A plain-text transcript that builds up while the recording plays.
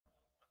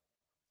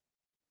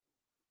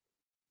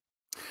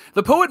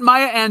The poet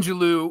Maya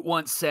Angelou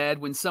once said,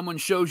 when someone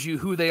shows you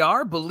who they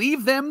are,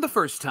 believe them the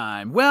first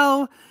time.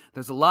 Well,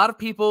 there's a lot of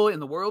people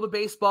in the world of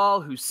baseball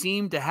who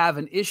seem to have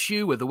an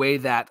issue with the way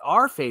that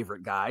our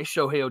favorite guy,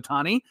 Shohei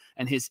Ohtani,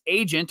 and his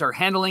agent are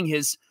handling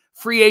his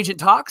free agent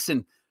talks.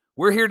 And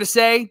we're here to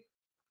say,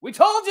 we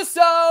told you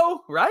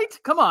so, right?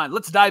 Come on,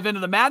 let's dive into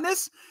the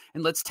madness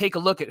and let's take a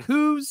look at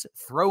who's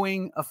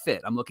throwing a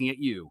fit. I'm looking at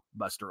you,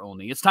 Buster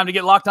Olney. It's time to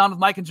get locked on with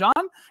Mike and Jon,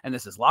 and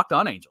this is Locked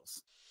On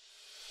Angels.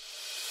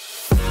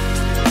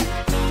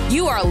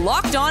 You are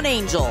Locked On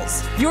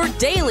Angels, your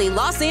daily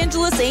Los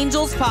Angeles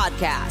Angels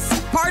podcast.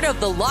 Part of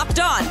the Locked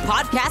On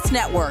Podcast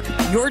Network,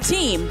 your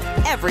team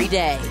every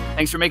day.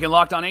 Thanks for making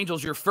Locked On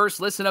Angels your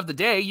first listen of the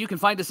day. You can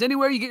find us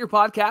anywhere you get your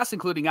podcasts,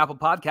 including Apple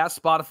Podcasts,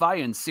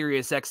 Spotify, and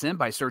SiriusXM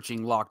by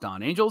searching Locked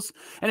On Angels.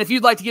 And if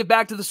you'd like to give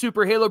back to the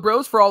Super Halo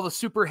Bros for all the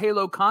Super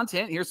Halo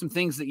content, here's some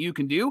things that you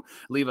can do.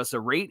 Leave us a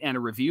rate and a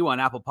review on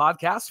Apple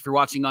Podcasts. If you're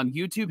watching on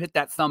YouTube, hit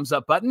that thumbs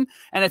up button.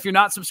 And if you're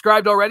not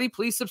subscribed already,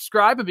 please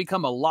subscribe and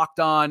become a Locked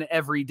On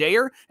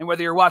everydayer. And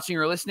whether you're watching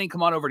or listening,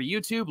 come on over to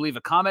YouTube, leave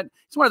a comment.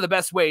 It's one of the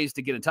best ways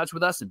to get in touch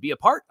with us and be a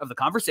part of the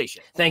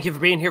conversation. Thank you for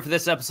being here for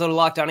this episode of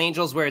Locked On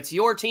Angels, where it's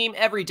your team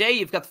every day.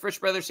 You've got the Frisch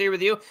Brothers here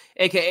with you,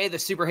 aka the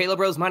Super Halo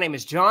Bros. My name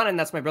is Jon, and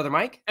that's my brother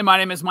Mike. And my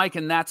name is Mike,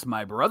 and that's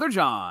my brother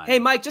Jon. Hey,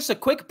 Mike, just a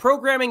quick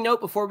programming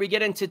note before we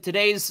get into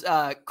today's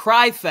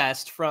cry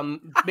fest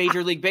from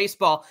Major League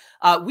Baseball.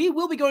 We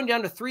will be going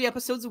down to 3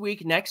 episodes a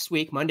week next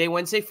week. Monday,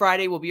 Wednesday,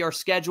 Friday will be our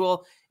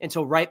schedule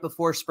until right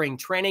before spring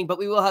training, but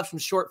we will have some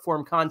short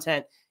form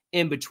content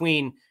in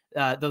between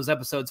those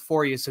episodes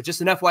for you. So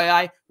just an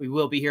FYI, we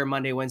will be here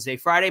Monday, Wednesday,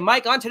 Friday.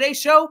 Mike, on today's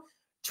show,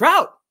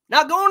 Trout,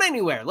 not going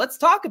anywhere. Let's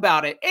talk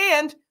about it.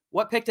 And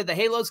what pick did the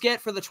Halos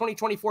get for the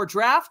 2024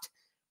 draft?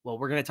 Well,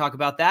 we're going to talk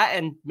about that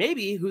and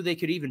maybe who they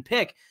could even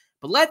pick.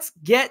 But let's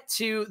get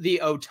to the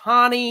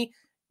Ohtani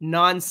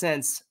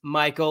nonsense,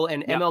 Michael,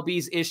 and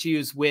MLB's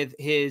issues with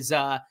his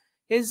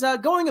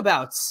going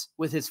abouts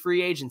with his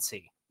free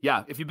agency.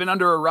 Yeah, if you've been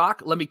under a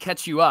rock, let me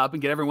catch you up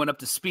and get everyone up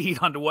to speed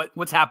onto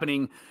what's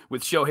happening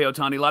with Shohei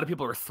Ohtani. A lot of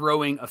people are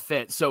throwing a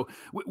fit. So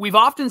we've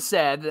often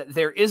said that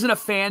there isn't a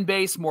fan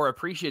base more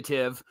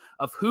appreciative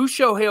of who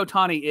Shohei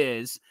Ohtani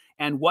is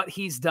and what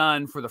he's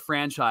done for the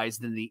franchise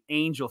than the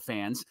Angel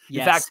fans.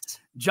 Yes. In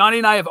fact, Johnny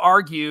and I have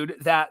argued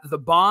that the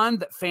bond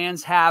that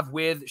fans have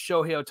with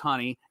Shohei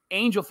Ohtani,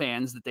 Angel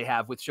fans that they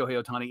have with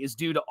Shohei Ohtani, is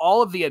due to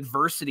all of the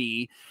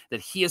adversity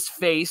that he has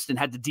faced and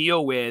had to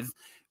deal with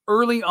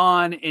early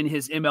on in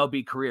his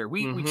MLB career.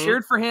 We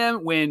cheered for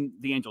him when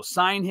the Angels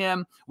signed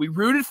him. We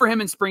rooted for him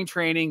in spring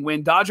training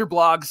when Dodger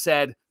Blog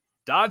said,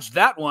 dodge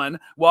that one,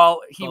 while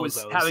he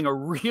was having a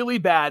really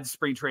bad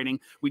spring training.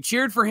 We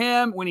cheered for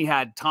him when he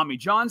had Tommy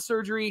John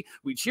surgery.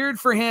 We cheered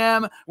for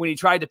him when he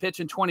tried to pitch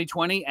in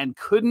 2020 and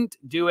couldn't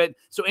do it.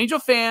 So Angel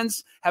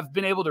fans have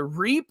been able to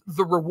reap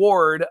the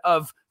reward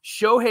of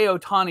Shohei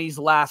Ohtani's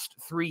last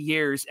 3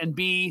 years and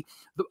be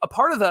a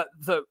part of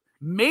the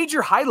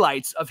major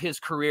highlights of his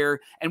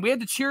career. And we had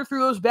to cheer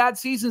through those bad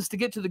seasons to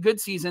get to the good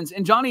seasons.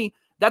 And Johnny,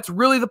 that's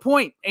really the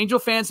point. Angel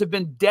fans have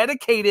been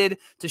dedicated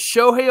to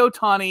Shohei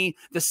Ohtani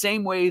the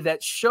same way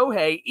that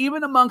Shohei,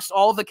 even amongst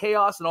all the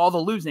chaos and all the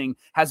losing,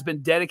 has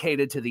been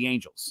dedicated to the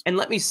Angels. And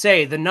let me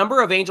say, the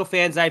number of Angel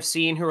fans I've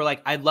seen who are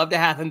like, I'd love to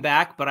have him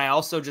back, but I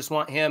also just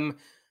want him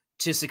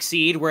to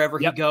succeed wherever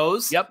he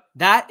goes.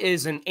 That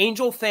is an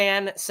Angel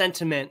fan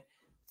sentiment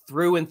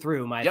through and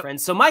through, my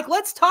friend. So, Mike,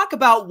 let's talk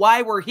about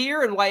why we're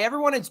here and why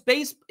everyone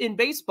in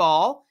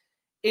baseball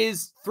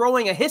is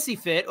throwing a hissy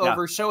fit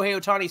over Shohei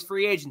Ohtani's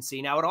free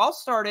agency. Now, it all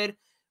started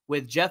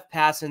with Jeff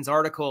Passan's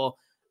article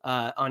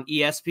on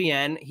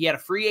ESPN. He had a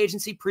free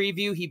agency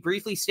preview. He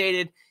briefly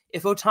stated,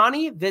 if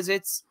Ohtani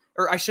visits,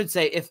 or I should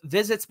say, if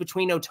visits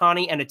between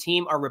Ohtani and a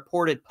team are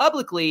reported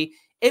publicly,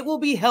 it will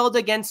be held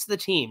against the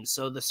team.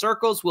 So the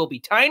circles will be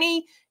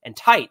tiny and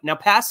tight. Now,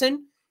 Passan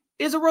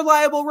is a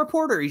reliable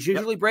reporter. He's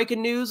usually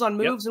breaking news on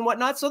moves and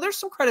whatnot. So there's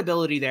some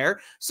credibility there.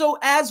 So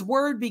as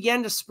word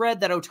began to spread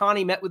that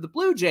Ohtani met with the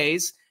Blue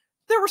Jays,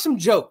 there were some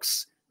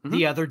jokes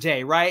the other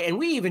day, right? And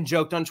we even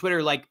joked on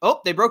Twitter like, oh,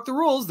 they broke the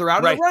rules. They're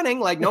out of the running.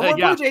 Like, no more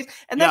Blue Jays.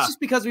 And that's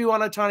just because we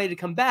want Ohtani to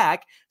come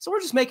back. So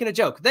we're just making a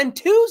joke. Then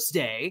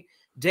Tuesday,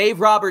 Dave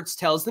Roberts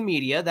tells the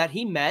media that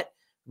he met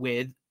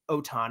with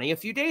Ohtani a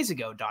few days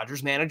ago,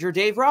 Dodgers manager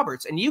Dave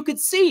Roberts. And you could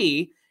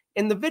see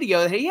in the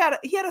video that he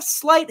had a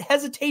slight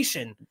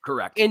hesitation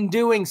in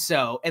doing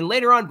so. And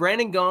later on,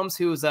 Brandon Gomes,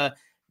 who was a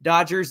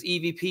Dodgers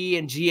EVP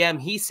and GM,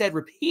 he said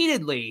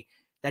repeatedly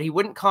that he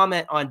wouldn't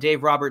comment on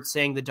Dave Roberts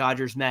saying the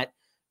Dodgers met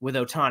with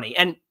Ohtani.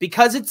 And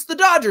because it's the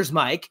Dodgers,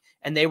 Mike,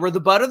 and they were the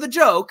butt of the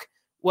joke,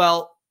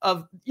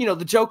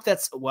 the joke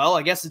that's, well,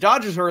 I guess the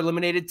Dodgers are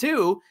eliminated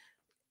too,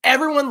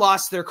 everyone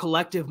lost their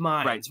collective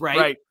minds,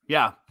 right?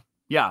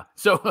 Yeah.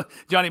 So,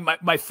 Johnny,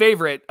 my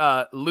favorite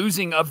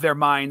losing of their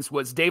minds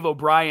was Dave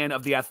O'Brien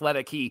of The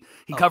Athletic. He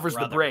covers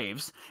the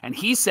Braves, and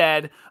he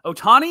said,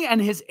 Ohtani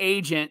and his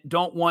agent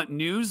don't want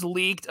news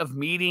leaked of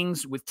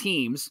meetings with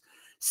teams.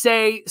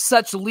 Say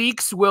such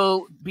leaks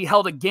will be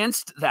held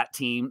against that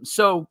team.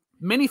 So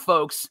many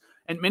folks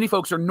and many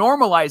folks are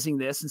normalizing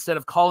this instead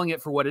of calling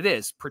it for what it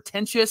is,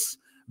 pretentious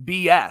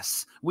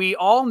BS. We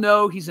all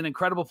know he's an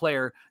incredible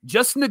player.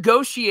 Just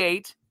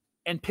negotiate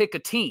and pick a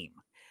team.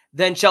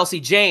 Then Chelsea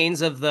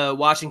Janes of the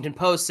Washington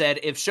Post said,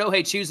 if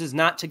Shohei chooses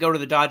not to go to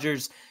the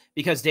Dodgers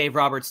because Dave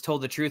Roberts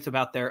told the truth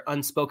about their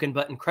unspoken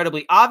but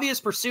incredibly obvious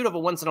pursuit of a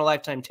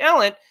once-in-a-lifetime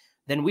talent,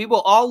 then we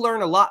will all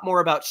learn a lot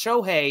more about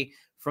Shohei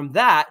from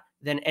that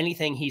than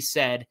anything he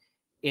said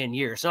in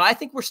years. So I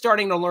think we're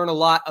starting to learn a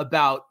lot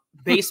about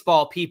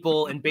baseball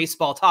people and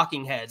baseball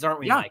talking heads, aren't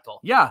we,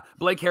 Michael? Yeah.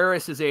 Blake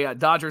Harris is a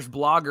Dodgers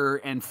blogger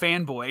and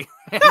fanboy.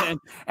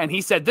 and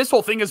he said, this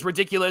whole thing is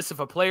ridiculous.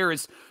 If a player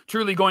is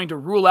truly going to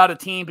rule out a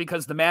team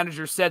because the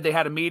manager said they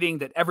had a meeting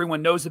that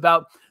everyone knows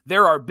about,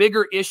 there are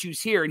bigger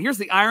issues here. And here's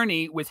the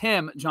irony with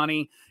him,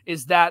 Johnny,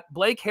 is that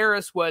Blake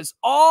Harris was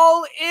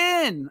all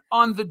in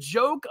on the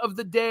joke of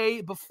the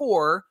day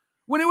before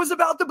when it was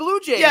about the Blue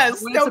Jays.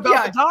 Yes, when it's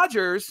about the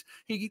Dodgers,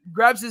 he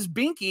grabs his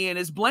binky and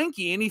his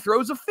blankie and he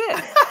throws a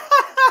fit.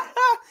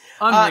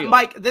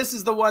 Mike, this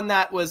is the one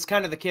that was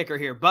kind of the kicker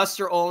here.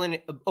 Buster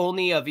Olney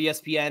of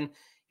ESPN,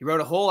 he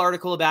wrote a whole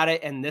article about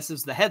it, and this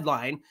is the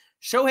headline.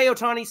 Shohei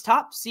Ohtani's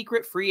top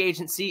secret free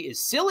agency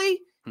is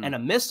silly and a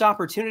missed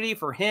opportunity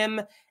for him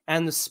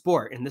and the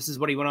sport. And this is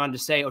what he went on to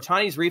say.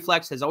 Ohtani's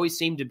reflex has always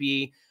seemed to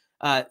be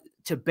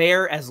to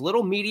bear as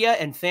little media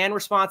and fan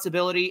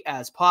responsibility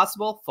as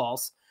possible.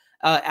 False.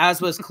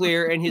 As was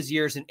clear in his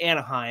years in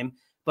Anaheim.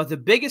 But the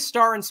biggest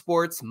star in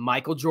sports,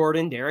 Michael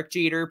Jordan, Derek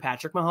Jeter,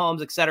 Patrick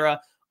Mahomes, etc.,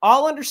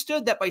 all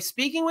understood that by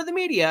speaking with the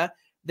media,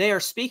 they are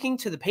speaking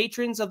to the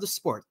patrons of the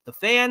sport, the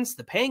fans,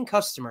 the paying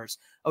customers.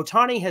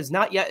 Ohtani has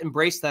not yet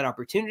embraced that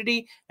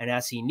opportunity, and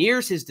as he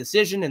nears his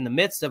decision in the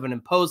midst of an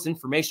imposed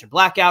information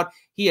blackout,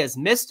 he has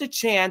missed a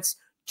chance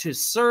to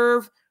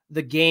serve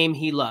the game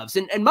he loves.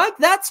 And Mike,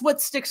 that's what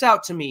sticks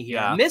out to me here.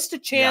 Yeah. Missed a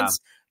chance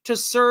to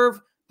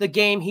serve the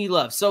game he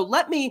loves. So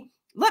let me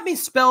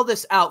spell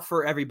this out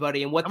for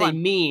everybody and what they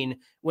mean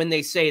when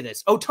they say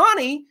this.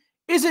 Ohtani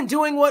isn't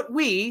doing what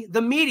we,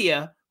 the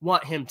media,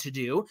 want him to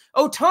do.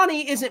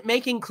 Ohtani isn't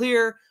making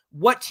clear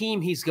what team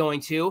he's going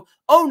to.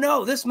 Oh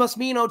no, this must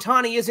mean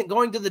Ohtani isn't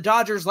going to the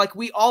Dodgers like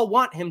we all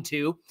want him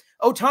to.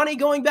 Ohtani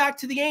going back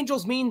to the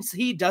Angels means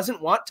he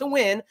doesn't want to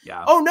win.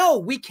 Yeah. Oh no,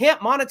 we can't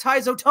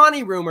monetize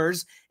Ohtani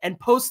rumors and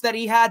post that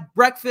he had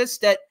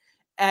breakfast at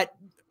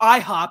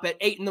IHOP at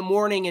 8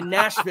 a.m. in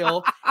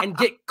Nashville and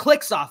get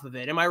clicks off of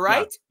it. Am I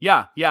right?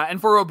 Yeah. And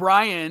for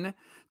O'Brien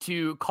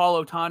to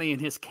call Ohtani and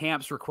his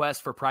camp's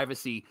request for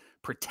privacy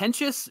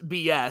pretentious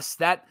BS,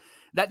 that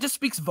just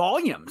speaks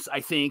volumes,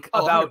 I think,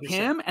 about 100%.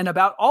 Him and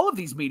about all of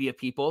these media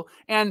people.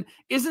 And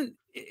isn't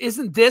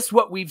this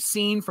what we've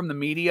seen from the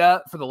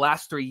media for the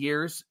last 3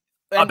 years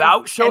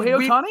about Shohei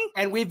Ohtani?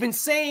 And we've been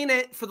saying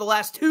it for the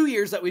last 2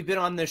 years that we've been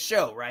on this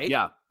show, right?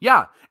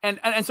 Yeah.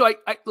 And so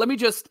I let me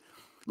just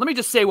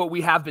say what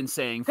we have been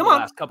saying for the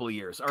last couple of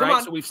years. All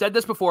right. So we've said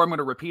this before. I'm going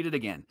to repeat it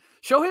again.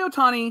 Shohei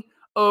Ohtani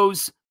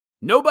owes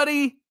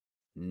nobody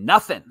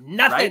nothing.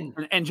 Right?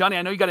 And Johnny,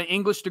 I know you got an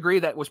English degree.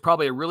 That was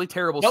probably a really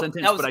terrible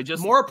sentence, that was but I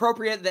just more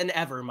appropriate than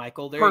ever,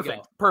 Michael. There you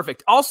go.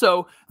 Perfect.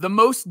 Also, the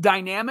most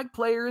dynamic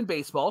player in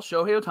baseball,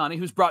 Shohei Ohtani,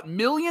 who's brought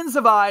millions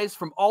of eyes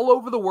from all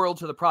over the world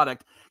to the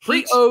product.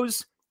 He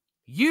owes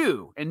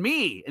you and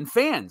me and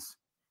fans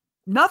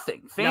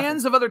nothing.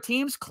 Fans of other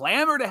teams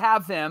clamor to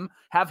have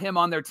him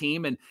on their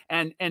team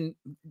and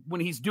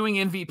when he's doing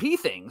MVP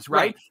things,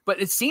 right?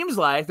 But it seems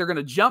like they're going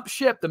to jump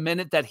ship the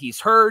minute that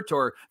he's hurt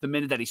or the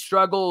minute that he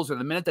struggles or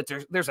the minute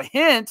that there's a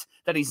hint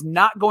that he's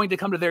not going to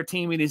come to their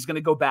team and he's going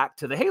to go back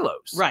to the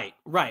Halos.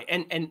 Right.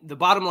 And the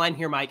bottom line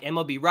here, Mike,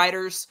 MLB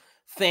writers,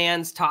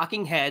 fans,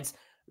 talking heads,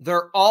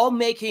 they're all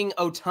making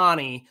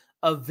Ohtani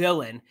a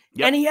villain.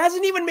 And he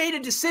hasn't even made a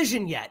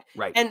decision yet.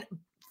 Right. And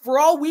for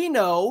all we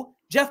know,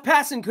 Jeff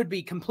Passan could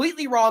be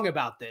completely wrong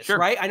about this,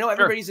 right? I know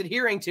everybody's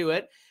adhering to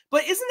it,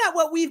 but isn't that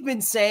what we've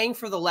been saying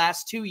for the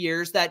last 2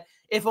 years, that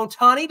if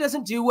Ohtani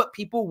doesn't do what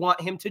people want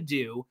him to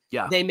do,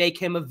 they make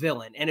him a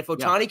villain. And if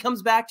Ohtani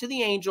comes back to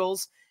the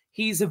Angels,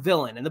 he's a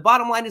villain. And the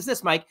bottom line is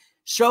this, Mike,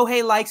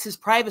 Shohei likes his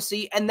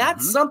privacy, and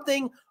that's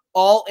something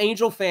all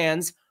Angel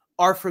fans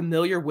are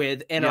familiar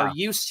with and are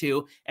used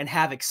to and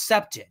have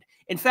accepted.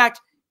 In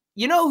fact,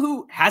 you know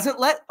who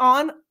hasn't let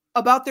on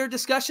about their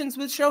discussions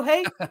with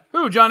Shohei?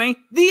 Who, Johnny?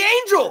 The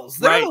Angels.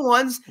 They're the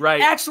ones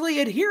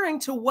actually adhering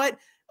to what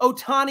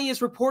Ohtani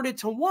is reported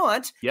to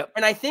want.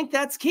 And I think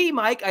that's key,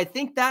 Mike. I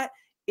think that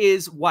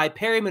is why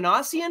Perry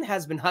Minasian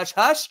has been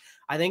hush-hush.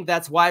 I think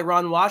that's why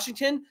Ron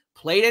Washington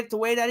played it the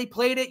way that he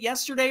played it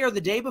yesterday or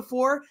the day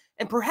before.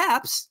 And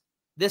perhaps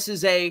this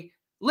is a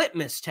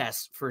litmus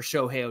test for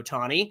Shohei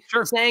Ohtani,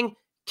 saying,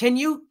 can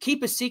you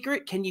keep a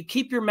secret? Can you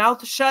keep your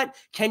mouth shut?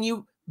 Can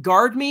you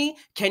guard me?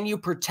 Can you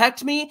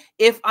protect me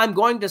if I'm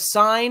going to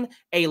sign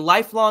a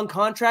lifelong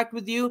contract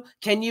with you?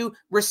 Can you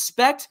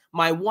respect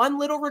my one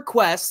little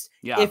request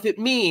if it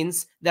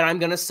means that I'm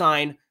going to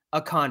sign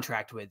a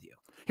contract with you?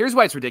 Here's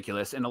why it's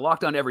ridiculous. And the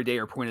Locked On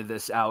Everydayer pointed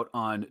this out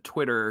on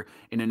Twitter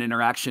in an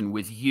interaction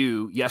with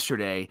you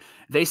yesterday.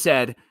 They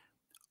said,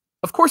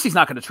 Of course he's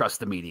not going to trust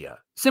the media,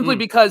 simply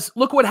because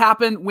look what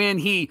happened when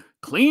he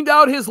cleaned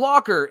out his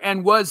locker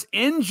and was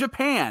in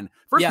Japan.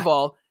 First of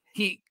all,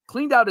 he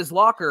cleaned out his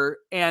locker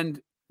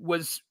and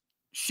was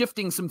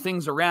shifting some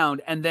things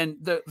around. And then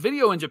the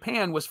video in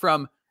Japan was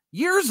from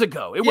years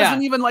ago. It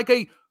wasn't even like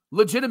a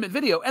legitimate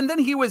video. And then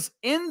he was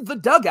in the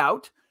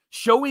dugout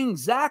showing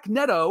Zach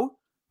Neto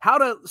how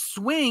to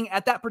swing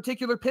at that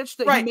particular pitch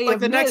that he may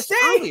have missed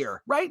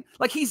earlier, right?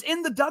 Like he's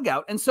in the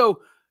dugout. And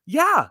so,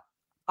 yeah,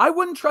 I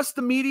wouldn't trust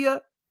the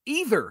media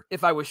either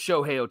if I was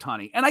Shohei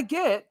Ohtani. And I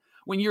get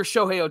when you're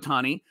Shohei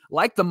Ohtani,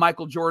 like the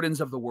Michael Jordans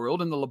of the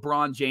world and the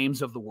LeBron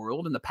James of the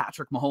world and the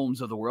Patrick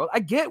Mahomes of the world. I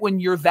get when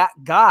you're that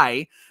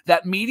guy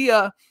that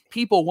media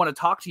people want to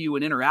talk to you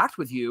and interact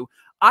with you.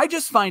 I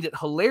just find it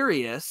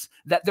hilarious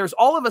that there's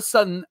all of a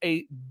sudden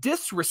a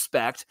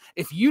disrespect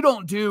if you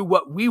don't do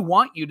what we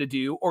want you to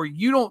do or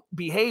you don't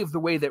behave the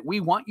way that we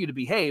want you to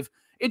behave.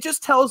 It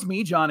just tells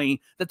me, Johnny,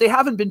 that they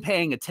haven't been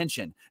paying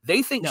attention.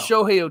 They think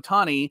Shohei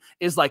Ohtani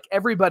is like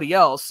everybody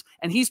else,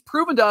 and he's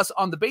proven to us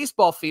on the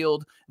baseball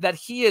field that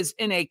he is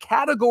in a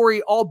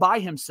category all by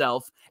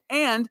himself.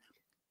 And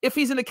if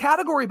he's in a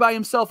category by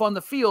himself on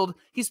the field,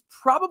 he's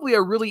probably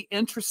a really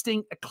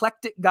interesting,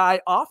 eclectic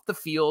guy off the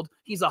field.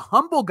 He's a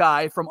humble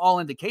guy from all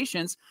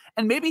indications.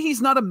 And maybe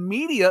he's not a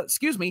media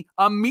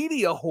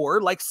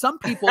whore like some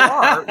people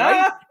are,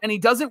 right? And he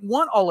doesn't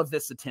want all of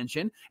this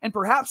attention. And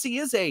perhaps he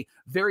is a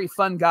very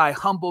fun guy,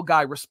 humble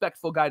guy,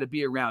 respectful guy to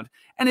be around.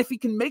 And if he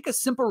can make a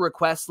simple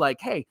request like,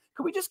 hey,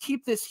 could we just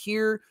keep this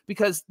here?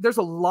 Because there's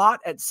a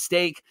lot at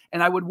stake.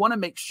 And I would want to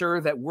make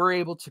sure that we're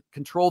able to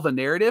control the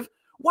narrative.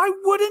 Why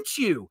wouldn't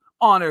you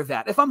honor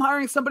that? If I'm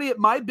hiring somebody at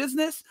my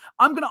business,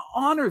 I'm going to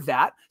honor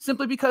that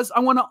simply because I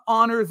want to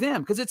honor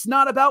them, because it's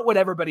not about what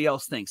everybody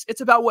else thinks.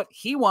 It's about what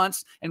he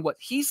wants and what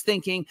he's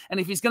thinking. And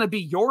if he's going to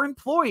be your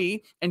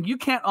employee and you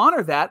can't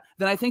honor that,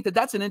 then I think that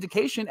that's an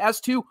indication as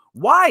to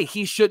why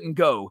he shouldn't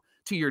go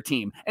to your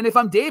team. And if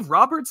I'm Dave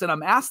Roberts and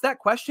I'm asked that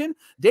question,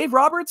 Dave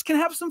Roberts can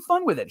have some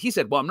fun with it. He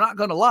said, well, I'm not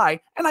going to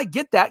lie. And I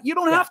get that. You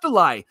don't have to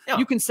lie.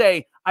 You can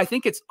say, I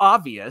think it's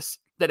obvious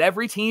that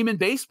every team in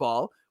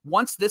baseball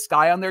wants this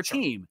guy on their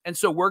team. And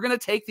so we're going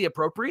to take the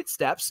appropriate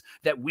steps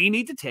that we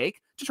need to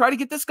take to try to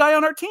get this guy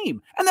on our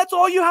team. And that's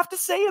all you have to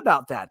say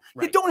about that.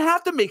 You don't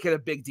have to make it a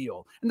big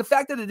deal. And the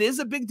fact that it is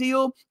a big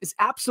deal is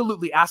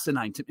absolutely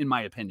asinine, in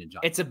my opinion,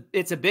 John.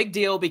 It's a big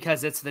deal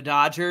because it's the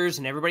Dodgers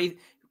and everybody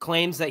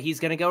claims that he's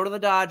going to go to the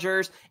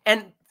Dodgers.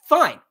 And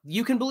fine,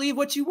 you can believe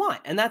what you want,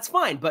 and that's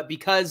fine. But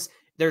because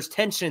there's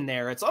tension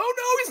there, it's, oh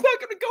no, he's not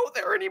going to go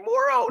there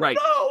anymore. Oh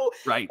no.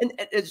 Right.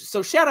 And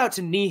so shout out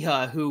to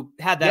Neha who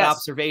had that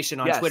observation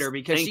on Twitter,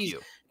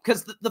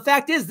 because the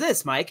fact is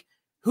this, Mike,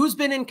 who's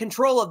been in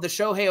control of the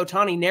Shohei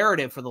Ohtani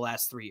narrative for the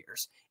last 3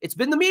 years? It's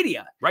been the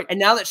media. Right. And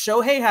now that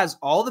Shohei has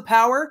all the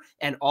power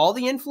and all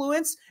the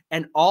influence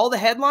and all the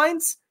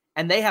headlines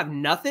and they have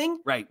nothing,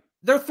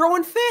 they're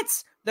throwing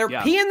fits. They're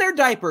peeing their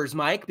diapers,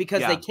 Mike,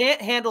 because they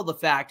can't handle the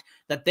fact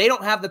that they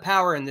don't have the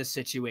power in this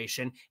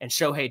situation, and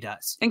Shohei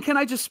does. And can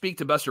I just speak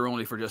to Buster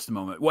Olney for just a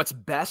moment? What's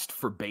best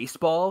for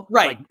baseball?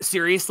 Right. Like,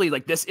 seriously,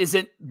 like this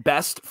isn't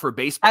best for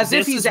baseball. As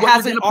if he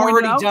hasn't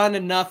already done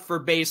enough for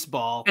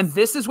baseball. And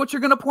this is what you're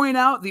going to point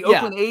out. The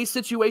Oakland A's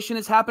situation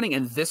is happening,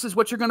 and this is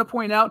what you're going to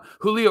point out.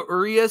 Julio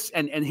Urias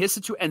and his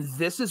situation, and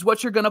this is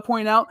what you're going to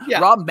point out.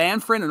 Rob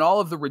Manfred and all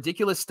of the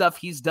ridiculous stuff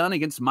he's done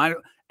against minor.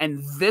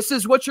 And this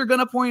is what you're going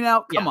to point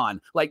out. Come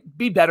on, like,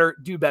 be better,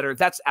 do better.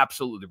 That's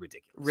absolutely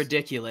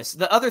ridiculous.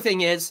 The other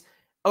thing is,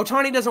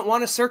 Ohtani doesn't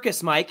want a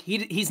circus, Mike.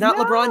 He's not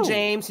LeBron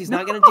James. He's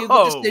not going to do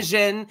the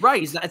decision.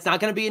 Right. It's not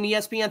going to be an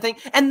ESPN thing.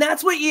 And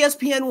that's what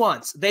ESPN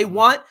wants. They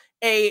want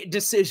a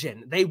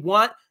decision. They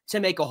want to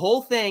make a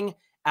whole thing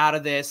out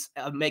of this,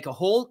 make a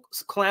whole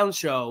clown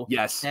show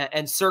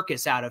and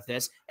circus out of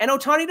this. And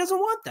Ohtani doesn't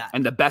want that.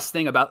 And the best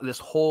thing about this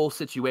whole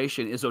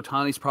situation is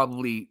Ohtani's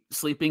probably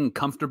sleeping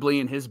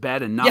comfortably in his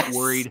bed and not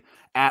worried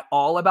at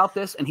all about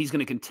this. And he's going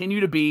to continue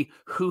to be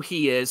who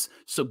he is.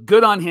 So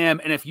good on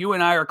him. And if you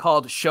and I are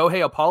called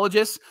Shohei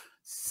apologists,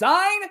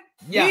 sign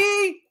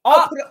me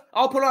up.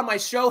 I'll put on my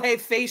Shohei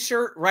face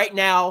shirt right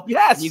now.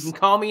 Yes. You can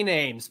call me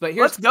names. But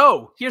let's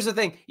go. Here's the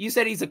thing. You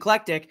said he's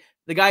eclectic.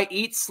 The guy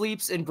eats,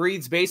 sleeps, and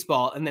breathes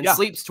baseball and then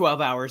sleeps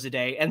 12 hours a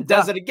day and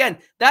does it again.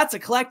 That's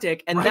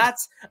eclectic, and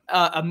that's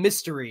a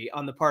mystery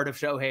on the part of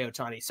Shohei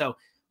Ohtani. So,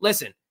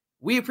 listen,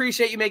 we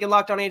appreciate you making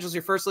Locked On Angels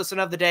your first listen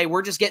of the day.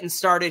 We're just getting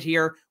started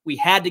here. We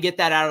had to get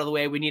that out of the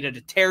way. We needed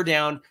to tear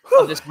down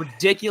of this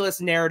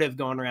ridiculous narrative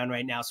going around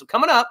right now. So,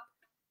 coming up,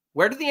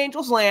 where do the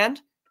Angels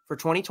land for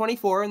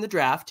 2024 in the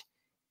draft,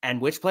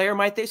 and which player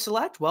might they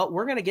select? Well,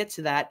 we're going to get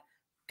to that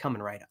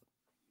coming right up.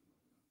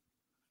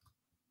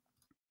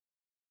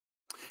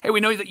 Hey, we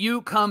know that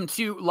you come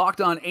to Locked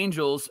On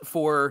Angels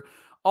for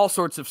all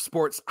sorts of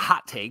sports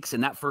hot takes,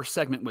 and that first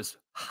segment was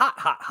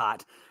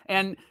hot.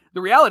 And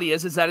the reality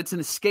is that it's an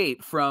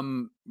escape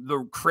from the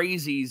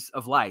crazies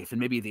of life, and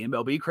maybe the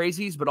MLB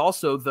crazies, but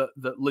also the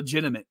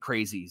legitimate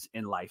crazies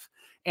in life.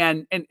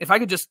 And if I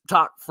could just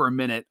talk for a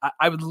minute,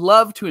 I would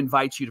love to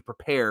invite you to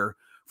prepare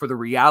for the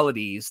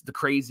realities, the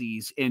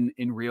crazies in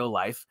real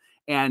life.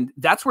 And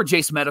that's where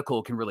Jace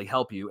Medical can really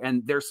help you.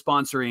 And they're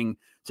sponsoring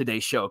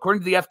today's show.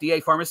 According to the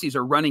FDA, pharmacies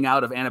are running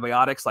out of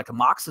antibiotics like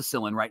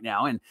amoxicillin right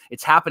now. And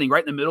it's happening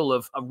right in the middle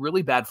of a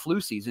really bad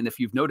flu season. If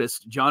you've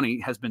noticed, Johnny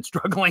has been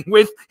struggling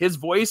with his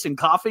voice and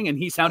coughing, and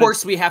he sounded Of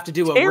course, we have to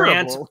do a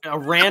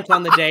rant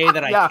on the day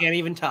that I can't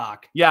even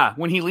talk. Yeah,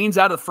 when he leans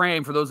out of the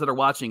frame, for those that are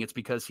watching, it's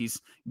because he's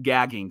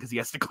gagging because he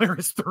has to clear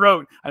his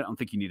throat. I don't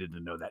think you needed to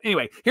know that.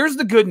 Anyway, here's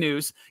the good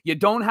news. You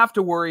don't have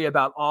to worry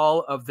about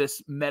all of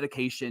this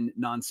medication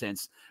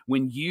nonsense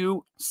when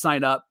you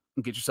sign up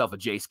and get yourself a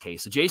Jace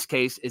case. A Jace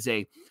case is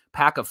a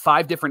pack of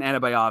 5 different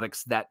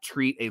antibiotics that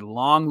treat a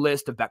long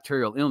list of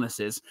bacterial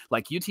illnesses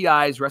like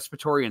UTIs,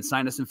 respiratory and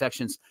sinus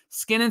infections,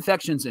 skin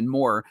infections, and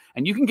more.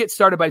 And you can get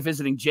started by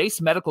visiting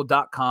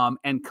jacemedical.com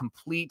and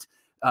complete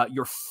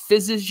your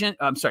physician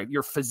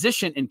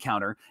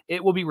encounter.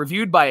 It will be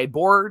reviewed by a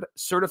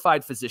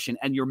board-certified physician,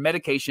 and your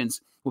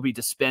medications will be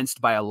dispensed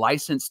by a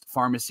licensed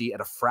pharmacy at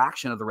a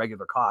fraction of the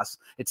regular costs.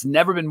 It's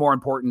never been more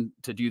important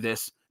to do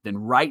this than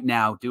right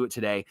now. Do it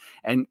today.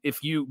 And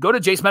if you go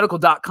to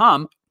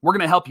jacemedical.com, we're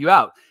going to help you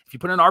out. If you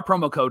put in our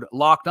promo code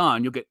Locked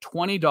On, you'll get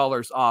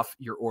 $20 off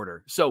your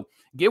order. So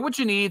get what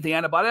you need, the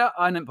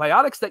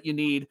antibiotics that you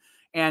need,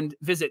 and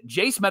visit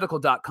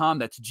jacemedical.com.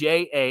 That's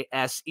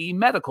JASE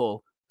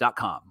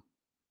medical.com.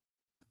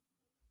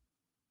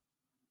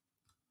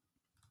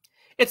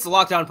 It's the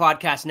Locked On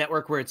Podcast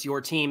Network, where it's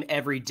your team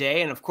every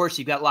day. And of course,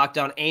 you've got Locked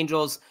On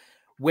Angels,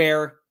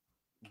 where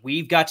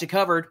we've got you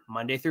covered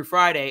Monday through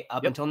Friday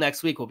up until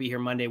next week. We'll be here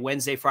Monday,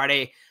 Wednesday,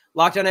 Friday.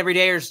 Locked On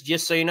Everydayers,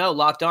 just so you know,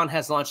 Locked On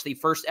has launched the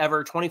first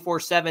ever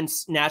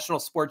 24/7 national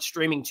sports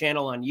streaming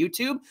channel on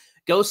YouTube.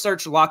 Go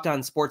search Locked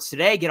On Sports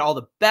today. Get all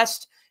the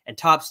best and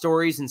top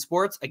stories in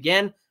sports.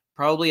 Again,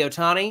 probably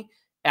Ohtani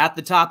at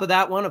the top of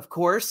that one, of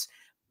course.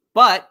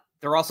 But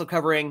they're also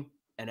covering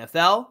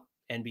NFL,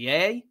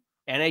 NBA,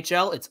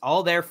 NHL. It's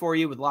all there for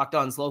you with Locked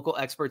On's local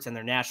experts and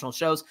their national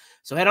shows.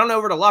 So head on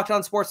over to Locked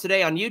On Sports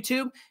today on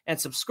YouTube and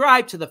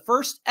subscribe to the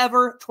first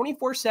ever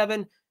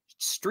 24/7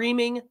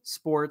 streaming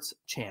sports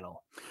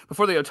channel.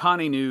 Before the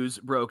Ohtani news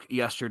broke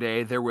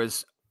yesterday, there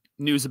was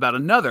news about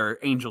another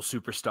Angel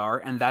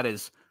superstar, and that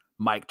is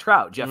Mike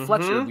Trout. Jeff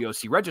Fletcher of the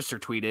OC Register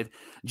tweeted,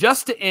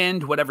 just to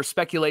end whatever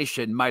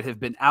speculation might have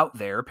been out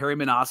there, Perry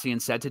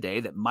Minasian said today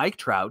that Mike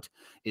Trout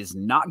is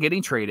not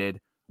getting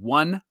traded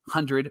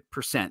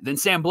 100%. Then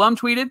Sam Blum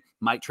tweeted,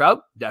 Mike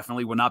Trout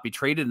definitely will not be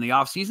traded in the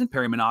offseason.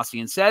 Perry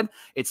Minasian said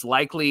it's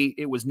likely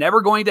it was never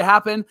going to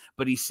happen,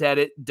 but he said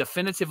it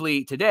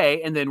definitively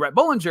today. And then Rhett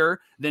Bollinger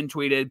then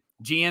tweeted,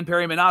 GM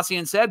Perry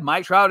Minasian said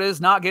Mike Trout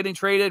is not getting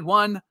traded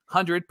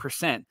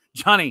 100%.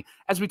 Johnny,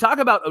 as we talk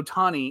about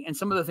Ohtani and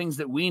some of the things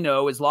that we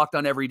know as Locked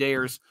On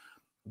Everydayers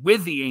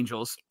with the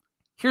Angels,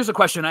 here's a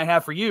question I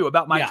have for you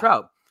about Mike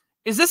Trout.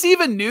 Is this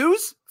even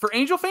news for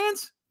Angel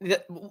fans?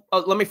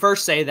 Let me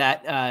first say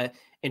that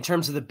in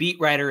terms of the beat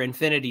writer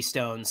Infinity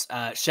Stones,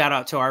 shout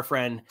out to our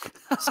friend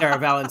Sarah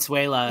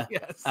Valenzuela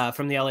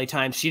from the LA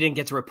Times. She didn't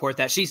get to report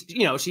that. She's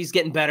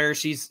getting better.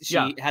 She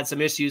had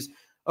some issues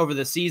over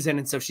the season,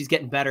 and so she's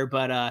getting better.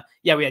 But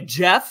we had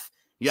Jeff,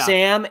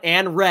 Sam,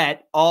 and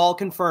Rhett all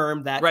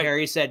confirmed that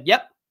Perry said,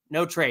 yep,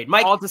 no trade.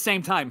 Mike, all at the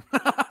same time.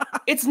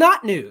 It's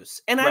not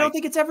news, and I don't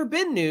think it's ever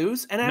been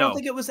news, and I don't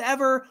think it was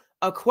ever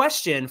a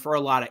question for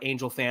a lot of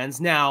Angel fans.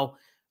 Now,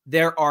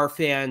 there are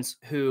fans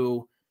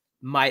who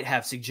might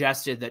have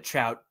suggested that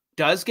Trout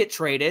does get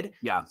traded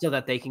so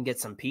that they can get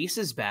some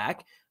pieces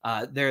back.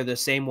 They're the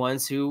same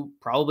ones who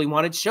probably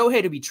wanted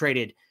Shohei to be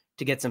traded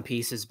to get some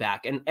pieces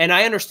back. And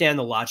I understand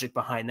the logic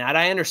behind that.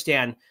 I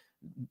understand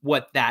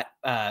what that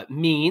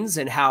means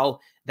and how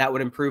that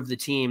would improve the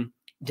team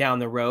down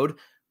the road.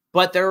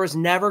 But there was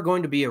never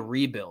going to be a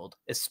rebuild,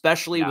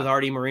 especially with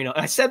Artie Moreno.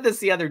 I said this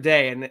the other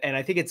day, and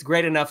I think it's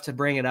great enough to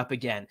bring it up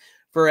again.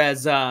 For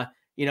as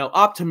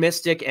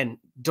optimistic and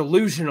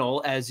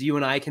delusional as you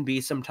and I can be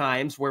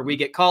sometimes, where we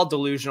get called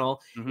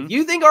delusional. If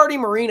you think Artie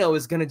Moreno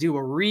is going to do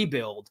a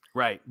rebuild,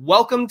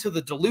 welcome to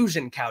the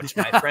delusion couch,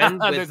 my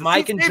friend, with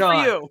Mike and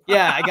Jon.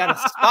 Yeah, I got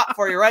a spot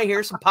for you right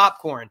here, some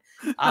popcorn.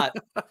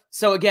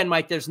 So again,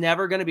 Mike, there's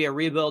never going to be a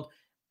rebuild.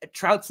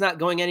 Trout's not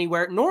going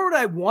anywhere, nor would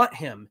I want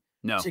him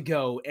to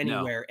go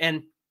anywhere.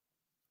 And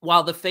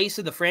while the face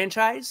of the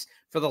franchise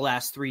for the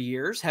last 3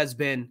 years has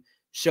been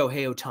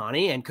Shohei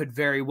Ohtani and could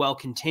very well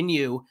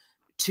continue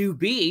to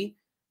be,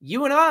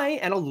 you and I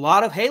and a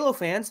lot of Halo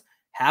fans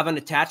have an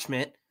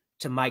attachment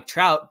to Mike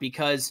Trout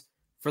because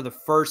for the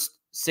first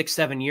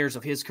 6-7 years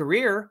of his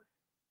career,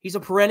 he's a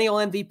perennial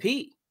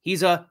MVP.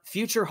 He's a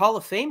future Hall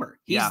of Famer.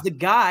 He's the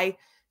guy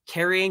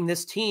carrying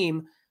this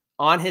team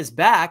on his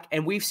back,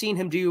 and we've seen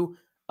him do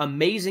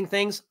amazing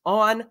things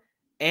on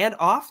and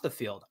off the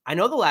field. I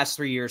know the last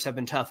 3 years have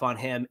been tough on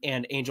him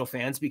and Angel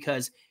fans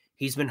because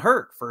he's been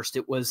hurt. First,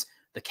 it was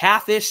the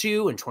calf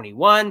issue in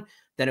 21.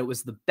 Then it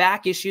was the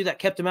back issue that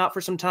kept him out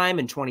for some time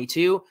in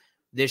 22.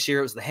 This year,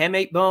 it was the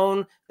hamate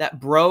bone that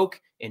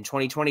broke in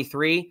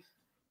 2023.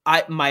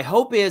 My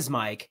hope is,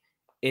 Mike,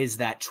 is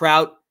that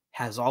Trout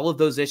has all of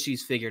those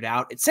issues figured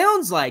out. It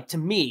sounds like, to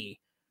me,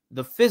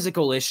 the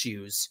physical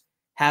issues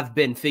have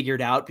been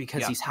figured out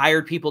because he's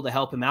hired people to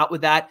help him out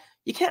with that.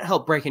 You can't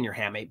help breaking your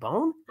hamate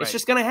bone. It's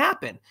just going to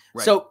happen.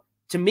 So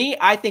to me,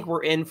 I think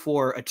we're in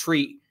for a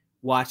treat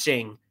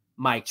watching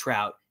Mike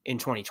Trout in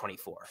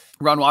 2024.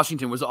 Ron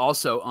Washington was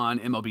also on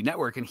MLB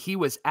Network, and he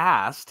was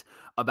asked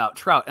about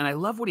Trout. And I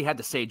love what he had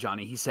to say,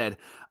 Johnny. He said,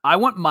 I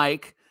want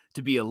Mike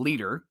to be a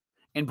leader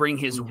and bring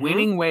his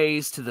winning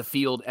ways to the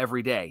field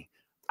every day.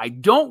 I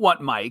don't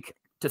want Mike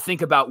to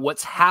think about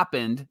what's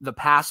happened the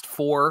past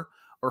 4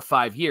 or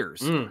 5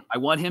 years. I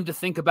want him to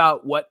think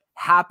about what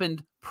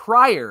happened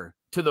prior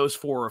to those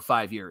 4 or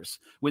 5 years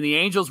when the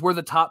Angels were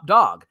the top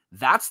dog.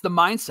 That's the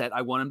mindset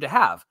I want him to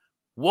have.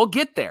 We'll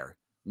get there.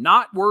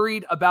 Not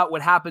worried about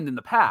what happened in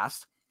the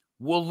past.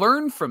 We'll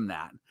learn from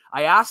that.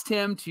 I asked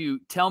him to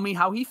tell me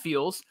how he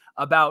feels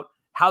about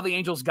how the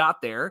Angels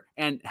got there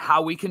and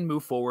how we can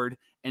move forward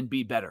and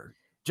be better.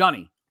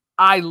 Johnny,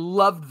 I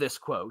loved this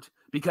quote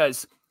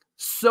because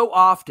so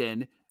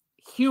often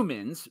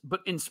humans,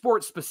 but in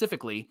sports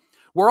specifically,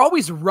 we're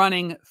always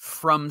running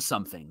from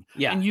something.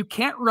 And you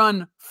can't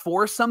run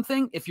for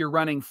something if you're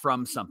running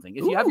from something.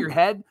 If you have your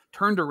head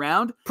turned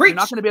around, you're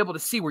not going to be able to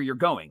see where you're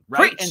going,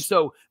 right? And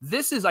so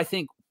this is, I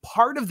think,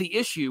 part of the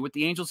issue what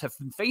the Angels have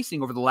been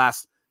facing over the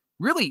last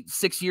really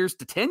 6 years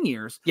to 10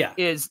 years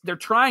is they're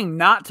trying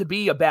not to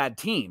be a bad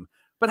team.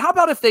 But how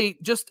about if they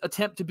just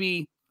attempt to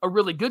be a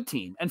really good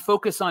team and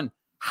focus on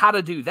how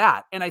to do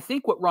that? And I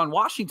think what Ron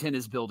Washington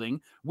is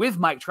building with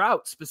Mike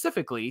Trout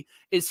specifically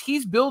is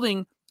he's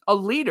building a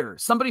leader,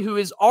 somebody who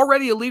is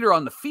already a leader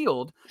on the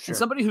field and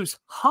somebody who's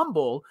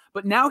humble,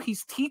 but now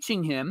he's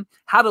teaching him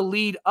how to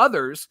lead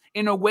others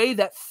in a way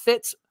that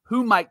fits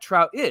who Mike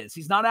Trout is.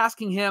 He's not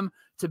asking him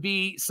to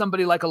be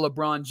somebody like a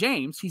LeBron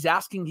James. He's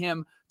asking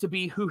him to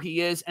be who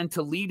he is and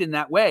to lead in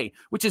that way,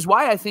 which is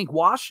why I think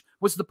Wash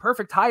was the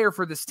perfect hire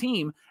for this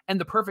team and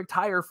the perfect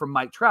hire for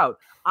Mike Trout.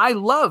 I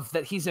love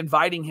that he's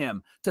inviting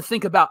him to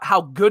think about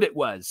how good it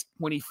was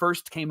when he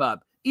first came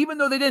up, even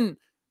though they didn't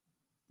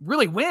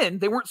really win.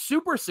 They weren't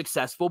super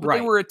successful, but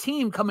they were a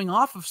team coming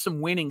off of some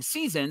winning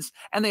seasons,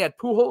 and they had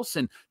Pujols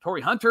and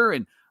Torrey Hunter.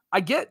 And I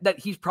get that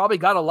he's probably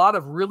got a lot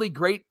of really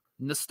great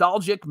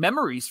nostalgic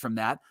memories from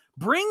that.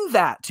 Bring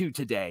that to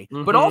today,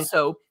 but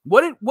also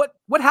what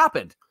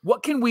happened?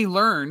 What can we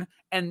learn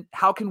and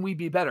how can we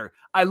be better?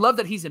 I love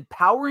that he's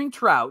empowering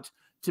Trout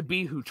to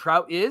be who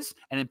Trout is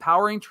and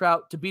empowering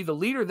Trout to be the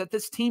leader that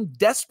this team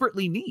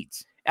desperately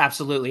needs.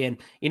 Absolutely. And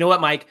you know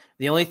what, Mike?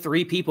 The only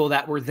 3 people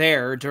that were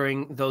there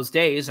during those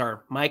days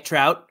are Mike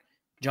Trout,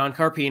 John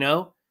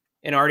Carpino,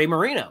 and Artie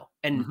Moreno.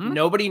 And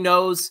nobody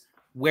knows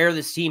where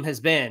this team has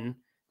been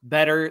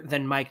better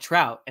than Mike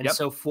Trout. And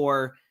so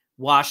for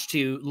Wash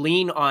to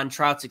lean on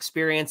Trout's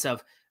experience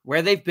of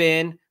where they've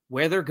been,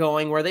 where they're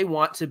going, where they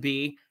want to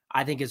be,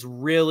 I think is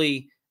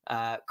really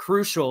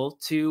crucial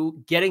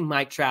to getting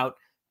Mike Trout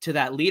to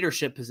that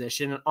leadership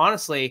position. And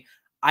honestly,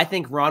 I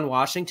think Ron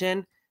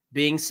Washington,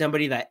 being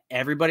somebody that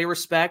everybody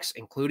respects,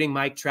 including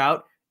Mike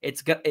Trout,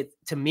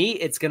 to me,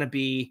 it's going to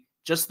be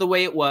just the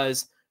way it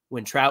was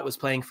when Trout was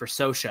playing for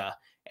Scioscia.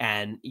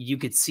 And you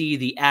could see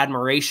the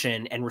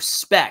admiration and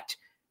respect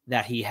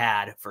that he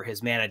had for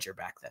his manager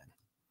back then.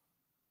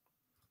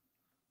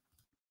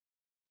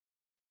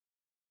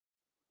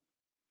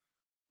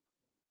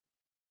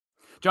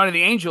 Johnny,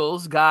 the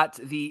Angels got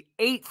the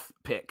 8th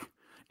pick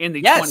in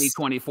the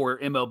 2024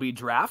 MLB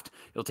draft.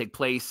 It'll take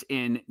place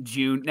in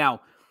June. Now,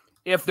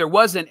 if there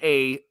wasn't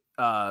a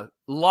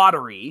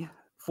lottery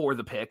for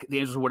the pick, the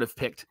Angels would have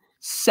picked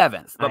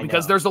 7th. But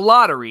because there's a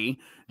lottery,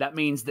 that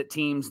means that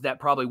teams that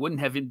probably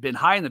wouldn't have been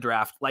high in the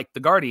draft, like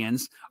the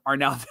Guardians, are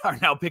now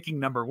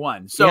picking number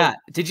 1. So,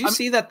 did you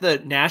see that the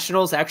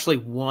Nationals actually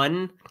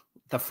won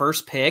the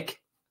first pick,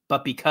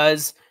 but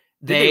because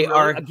they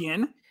are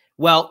again?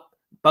 Well,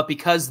 but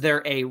because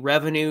they're a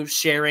revenue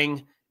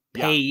sharing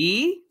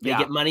payee, they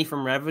get money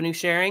from revenue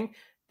sharing.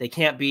 They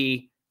can't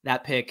be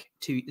that pick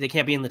they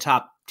can't be in the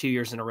top 2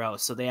 years in a row.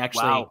 So they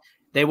actually,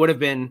 they would have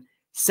been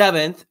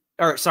 7th,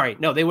 or sorry,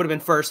 no, they would have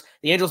been 1st.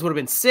 The Angels would have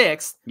been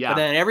 6th, but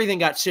then everything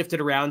got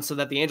shifted around so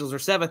that the Angels are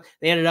 7th.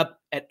 They ended up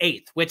at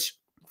 8th, which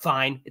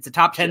fine. It's a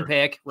top 10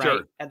 pick,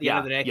 right? At the end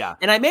of the day.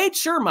 And I made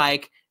sure,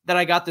 Mike, that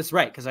I got this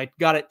right because I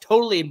got it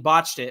totally and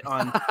botched it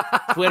on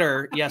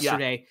Twitter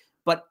yesterday.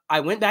 But I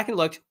went back and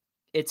looked.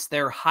 It's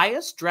their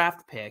highest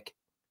draft pick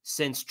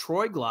since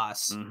Troy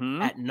Glass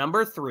at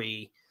number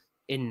 3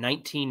 in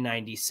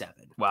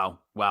 1997. Wow.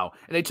 And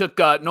they took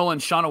Nolan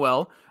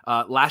Schanuel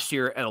last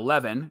year at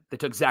 11. They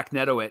took Zach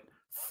Neto at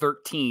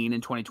 13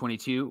 in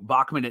 2022,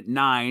 Bachman at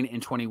 9 in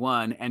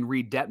 21, and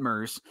Reed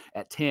Detmers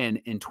at 10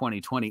 in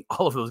 2020.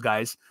 All of those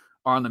guys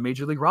are on the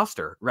Major League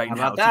roster right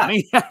now.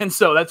 And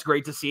so that's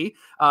great to see.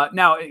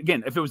 Now,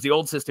 again, if it was the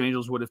old system,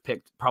 Angels would have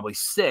picked probably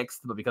 6th,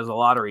 but because of the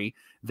lottery,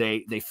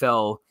 they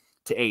fell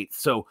to 8th.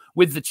 So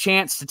with the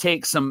chance to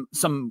take some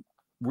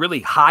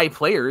really high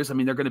players, I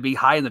mean, they're going to be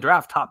high in the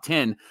draft, top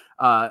 10.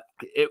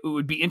 It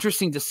would be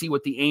interesting to see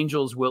what the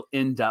Angels will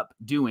end up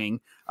doing.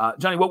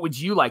 Johnny, what would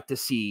you like to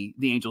see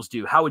the Angels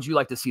do? How would you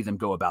like to see them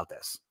go about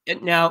this?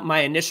 Now, my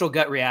initial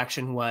gut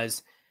reaction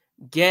was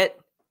get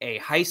a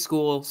high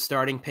school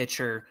starting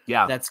pitcher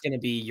that's going to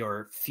be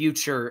your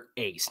future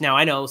ace. Now,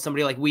 I know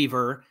somebody like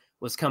Weaver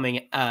was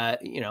coming,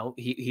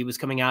 he was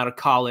coming out of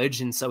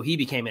college, and so he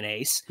became an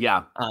ace.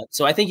 Yeah.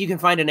 So I think you can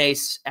find an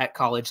ace at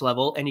college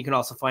level, and you can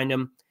also find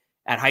him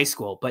at high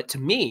school. But to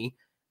me,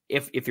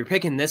 if you're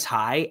picking this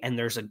high and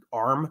there's an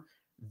arm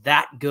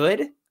that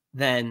good,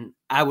 then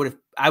I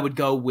would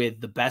go with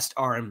the best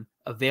arm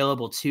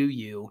available to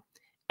you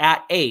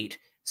at 8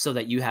 so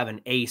that you have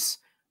an ace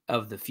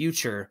of the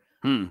future.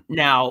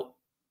 Now,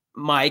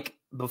 Mike,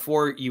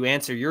 before you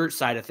answer your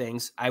side of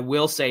things, I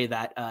will say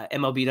that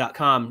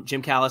MLB.com,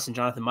 Jim Callis and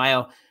Jonathan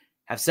Mayo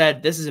have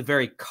said this is a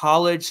very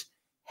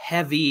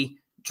college-heavy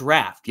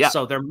draft. Yeah.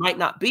 So there might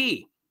not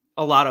be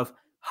a lot of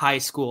high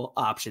school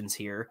options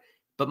here.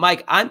 But,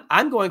 Mike,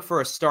 I'm going for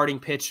a starting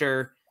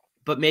pitcher,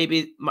 but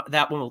maybe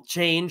that one will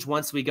change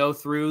once we go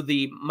through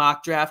the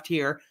mock draft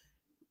here.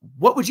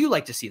 What would you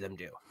like to see them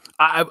do?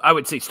 I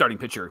would say starting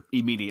pitcher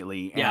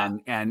immediately.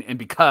 And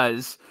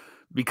because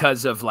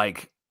of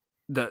like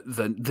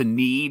the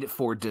need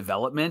for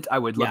development, I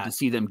would love to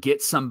see them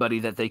get somebody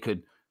that they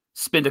could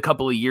spend a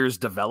couple of years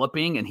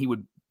developing, and he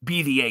would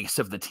be the ace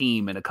of the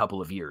team in a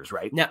couple of years,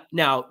 right?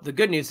 Now the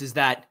good news is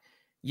that,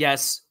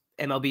 yes,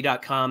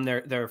 MLB.com,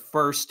 their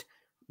first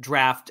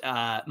draft,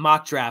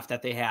 mock draft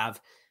that they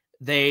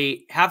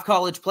have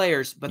college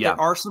players, but there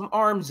are some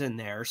arms in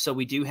there. So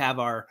we do have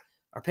our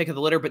pick of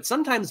the litter. But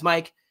sometimes,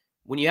 Mike,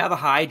 when you have a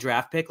high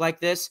draft pick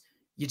like this,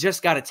 you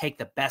just got to take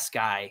the best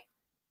guy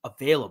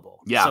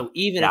available. Yeah. So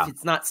even if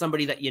it's not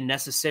somebody that you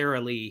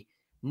necessarily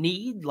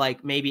need,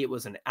 like maybe it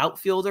was an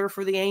outfielder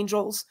for the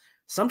Angels,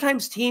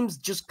 sometimes teams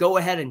just go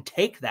ahead and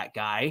take that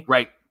guy.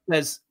 Right.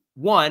 Because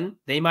 1,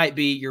 they might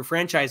be your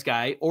franchise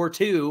guy, or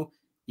 2,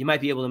 you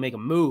might be able to make a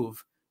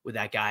move with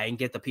that guy and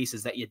get the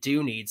pieces that you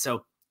do need.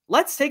 So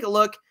let's take a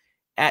look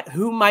at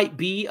who might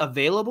be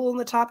available in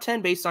the top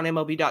 10 based on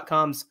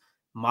MLB.com's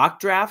mock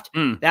draft.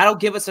 That'll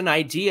give us an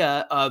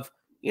idea of,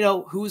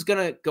 who's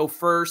going to go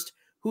first,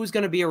 who's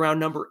going to be around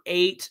number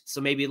 8. So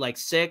maybe like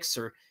 6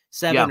 or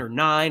 7 or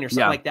 9 or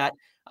something like that.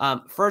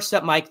 First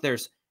up, Mike,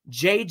 there's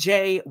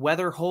JJ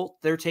Weatherholt.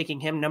 They're taking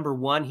him number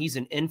 1. He's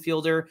an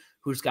infielder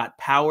who's got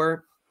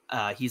power.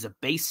 He's a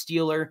base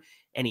stealer,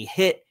 and he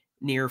hit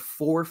near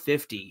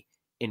 450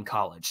 in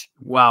college.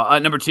 Wow.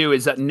 Number 2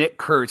 is Nick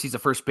Kurtz. He's a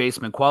first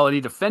baseman, quality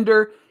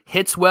defender,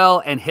 hits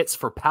well, and hits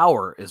for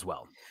power as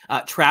well.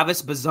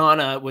 Travis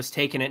Bazzana was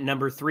taken at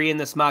number 3 in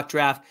this mock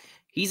draft.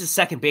 He's a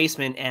second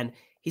baseman, and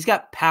he's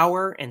got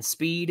power and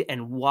speed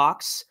and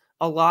walks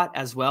a lot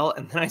as well.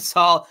 And then I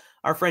saw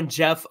our friend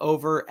Jeff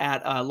over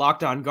at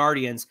Locked On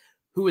Guardians,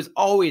 who is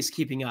always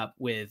keeping up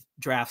with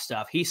draft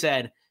stuff. He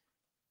said,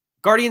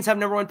 Guardians have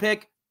number 1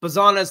 pick.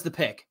 Bazzana's the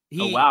pick.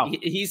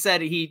 He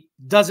said he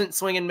doesn't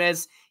swing and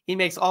miss. He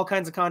makes all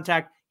kinds of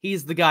contact.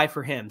 He's the guy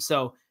for him.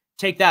 So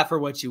take that for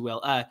what you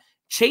will.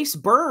 Chase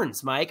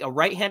Burns, Mike, a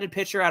right-handed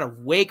pitcher out of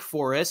Wake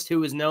Forest,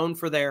 who is known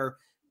for their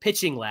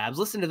pitching labs.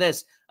 Listen to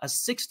this, a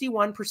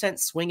 61%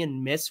 swing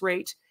and miss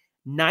rate.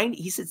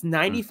 He sits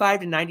 95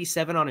 to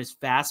 97 on his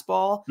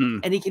fastball,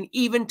 and he can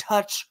even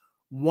touch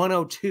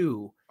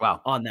 102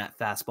 on that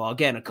fastball.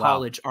 Again, a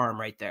college arm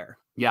right there.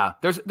 Yeah,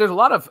 there's a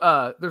lot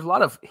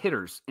of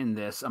hitters in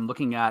this. I'm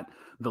looking at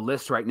the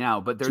list right now,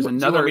 but there's another.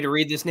 Do you want me to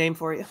read this name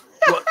for you?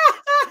 Well,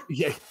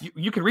 yeah,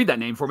 you can read that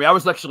name for me. I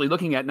was actually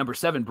looking at number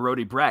 7,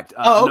 Brody Brecht,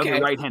 another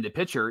right-handed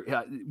pitcher.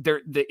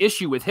 The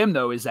issue with him,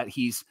 though, is that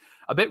he's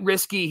a bit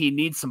risky. He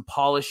needs some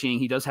polishing.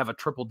 He does have a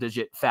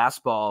triple-digit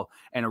fastball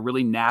and a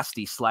really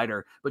nasty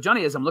slider. But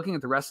Johnny, as I'm looking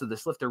at the rest of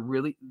this list, there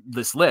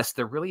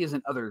really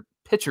isn't other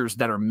pitchers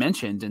that are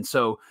mentioned. And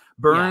so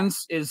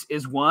Burns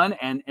is one,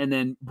 and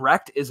then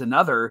Brecht is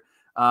another.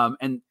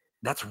 And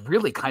that's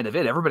really kind of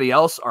it. Everybody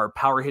else are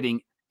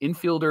power-hitting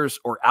infielders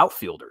or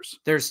outfielders.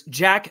 There's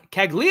Jack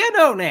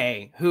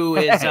Caglianone, who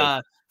is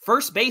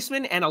first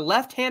baseman and a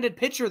left-handed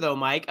pitcher, though,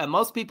 Mike.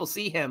 Most people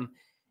see him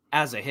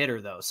as a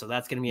hitter, though, so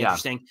that's going to be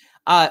interesting.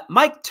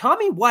 Mike,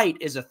 Tommy White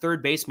is a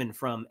third baseman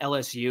from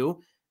LSU.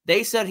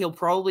 They said he'll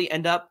probably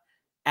end up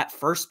at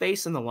first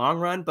base in the long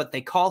run, but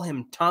they call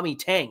him Tommy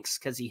Tanks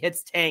because he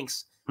hits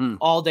tanks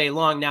all day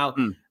long. Now,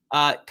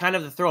 kind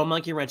of to throw a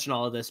monkey wrench in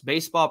all of this,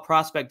 Baseball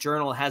Prospect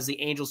Journal has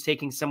the Angels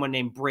taking someone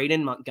named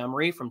Braden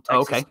Montgomery from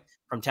Texas.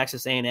 From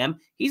Texas A&M.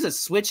 He's a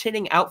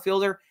switch-hitting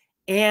outfielder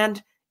and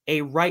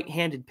a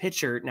right-handed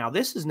pitcher. Now,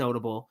 this is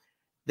notable.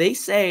 They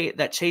say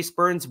that Chase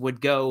Burns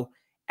would go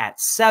at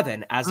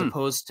 7 as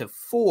opposed to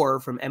 4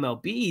 from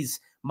MLB's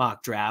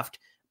mock draft.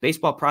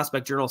 Baseball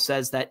Prospect Journal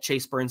says that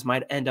Chase Burns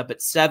might end up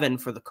at 7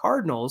 for the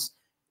Cardinals.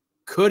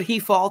 Could he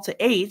fall to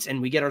 8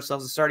 and we get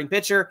ourselves a starting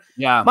pitcher?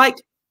 Yeah. Mike,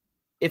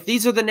 if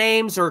these are the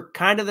names or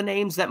kind of the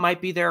names that might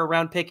be there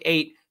around pick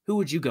 8, Who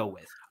would you go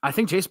with? I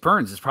think Jace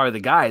Burns is probably the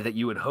guy that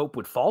you would hope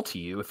would fall to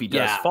you if he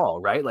does fall,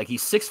 right? Like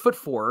he's 6'4",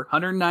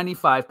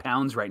 195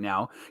 pounds right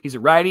now. He's a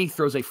righty,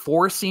 throws a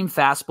 4-seam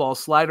fastball,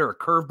 slider, a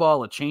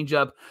curveball, a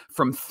changeup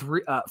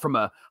from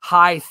a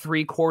high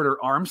 3/4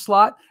 arm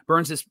slot.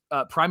 Burns is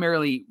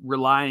primarily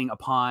relying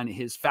upon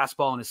his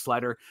fastball and his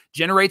slider,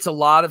 generates a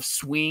lot of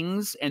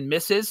swings and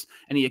misses,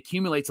 and he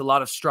accumulates a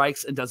lot of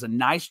strikes and does a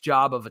nice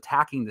job of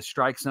attacking the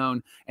strike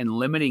zone and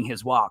limiting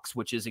his walks,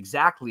 which is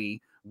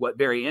exactly what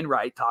Barry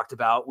Enright talked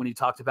about when he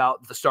talked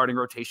about the starting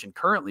rotation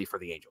currently for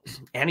the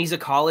Angels. And he's a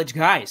college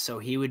guy, so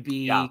he would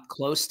be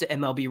close to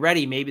MLB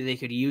ready. Maybe they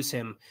could use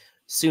him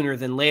sooner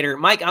than later.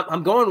 Mike,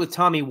 I'm going with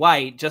Tommy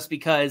White just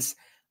because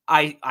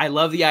I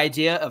love the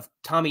idea of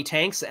Tommy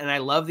Tanks, and I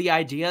love the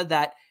idea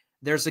that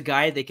there's a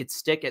guy they could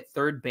stick at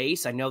third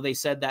base. I know they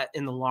said that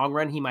in the long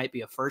run, he might be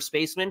a first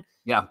baseman.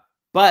 Yeah.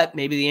 But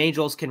maybe the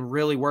Angels can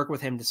really work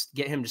with him to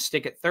get him to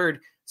stick at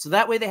third. So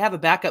that way they have a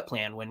backup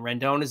plan when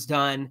Rendon is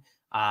done.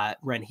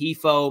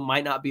 Rengifo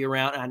might not be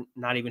around. I'm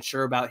not even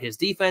sure about his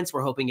defense.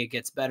 We're hoping it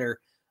gets better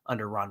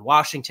under Ron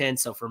Washington.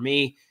 So for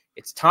me,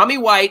 it's Tommy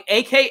White,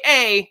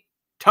 a.k.a.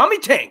 Tommy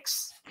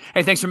Tanks.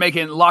 Hey, thanks for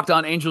making Locked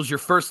On Angels your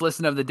first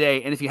listen of the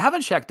day. And if you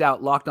haven't checked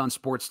out Locked On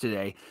Sports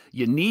today,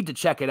 you need to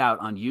check it out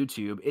on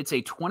YouTube. It's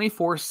a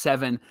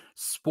 24/7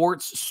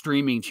 sports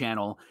streaming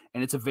channel,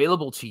 and it's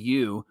available to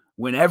you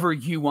whenever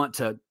you want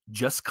to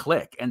just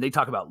click. And they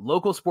talk about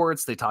local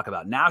sports. They talk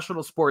about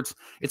national sports.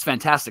 It's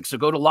fantastic. So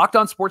go to Locked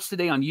On Sports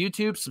today on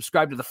YouTube.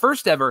 Subscribe to the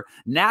first ever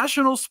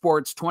national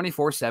sports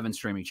 24/7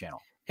 streaming channel.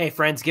 Hey,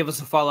 friends, give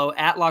us a follow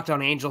at Locked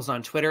On Angels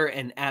on Twitter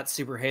and at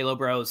Super Halo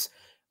Bros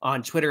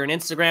on Twitter and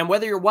Instagram.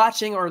 Whether you're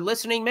watching or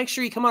listening, make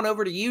sure you come on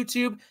over to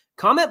YouTube,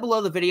 comment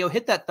below the video,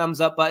 hit that thumbs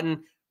up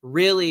button.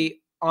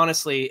 Really,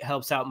 honestly,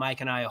 helps out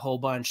Mike and I a whole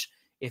bunch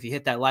if you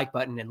hit that like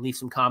button and leave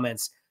some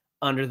comments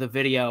under the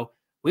video.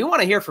 We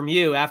want to hear from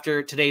you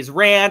after today's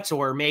rant,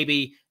 or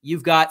maybe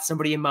you've got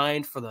somebody in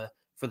mind for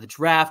the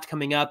draft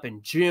coming up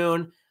in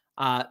June.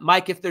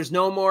 Mike, if there's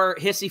no more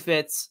hissy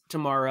fits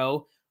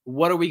tomorrow,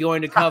 what are we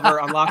going to cover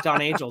on Locked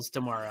On Angels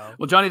tomorrow?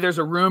 Well, Johnny, there's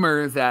a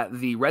rumor that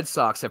the Red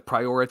Sox have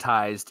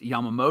prioritized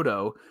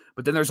Yamamoto,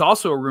 but then there's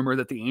also a rumor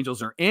that the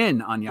Angels are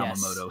in on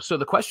Yamamoto. Yes. So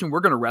the question we're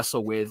going to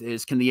wrestle with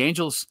is, can the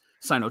Angels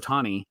sign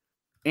Ohtani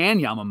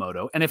and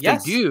Yamamoto? And if they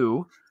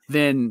do,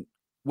 then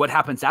what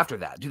happens after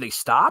that? Do they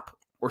stop,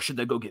 or should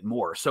they go get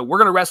more? So we're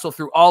going to wrestle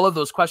through all of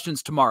those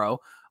questions tomorrow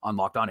on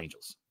Locked On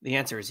Angels. The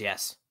answer is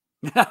yes.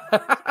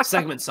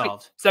 Segment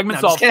solved. Segment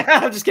solved.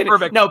 I'm just kidding.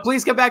 Perfect. No,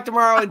 please come back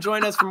tomorrow and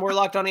join us for more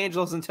Locked On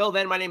Angels. Until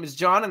then, my name is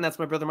John, and that's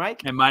my brother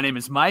Mike. And my name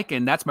is Mike,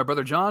 and that's my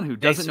brother John, who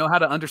doesn't know how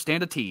to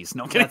understand a tease.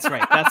 No kidding. That's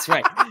right. That's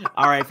right.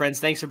 All right, friends.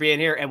 Thanks for being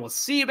here, and we'll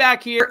see you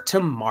back here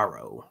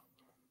tomorrow.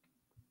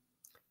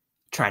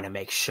 Trying to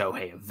make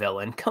Shohei a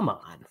villain. Come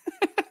on.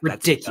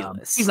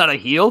 Ridiculous. He's not a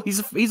heel.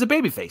 He's a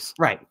baby face.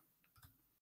 Right.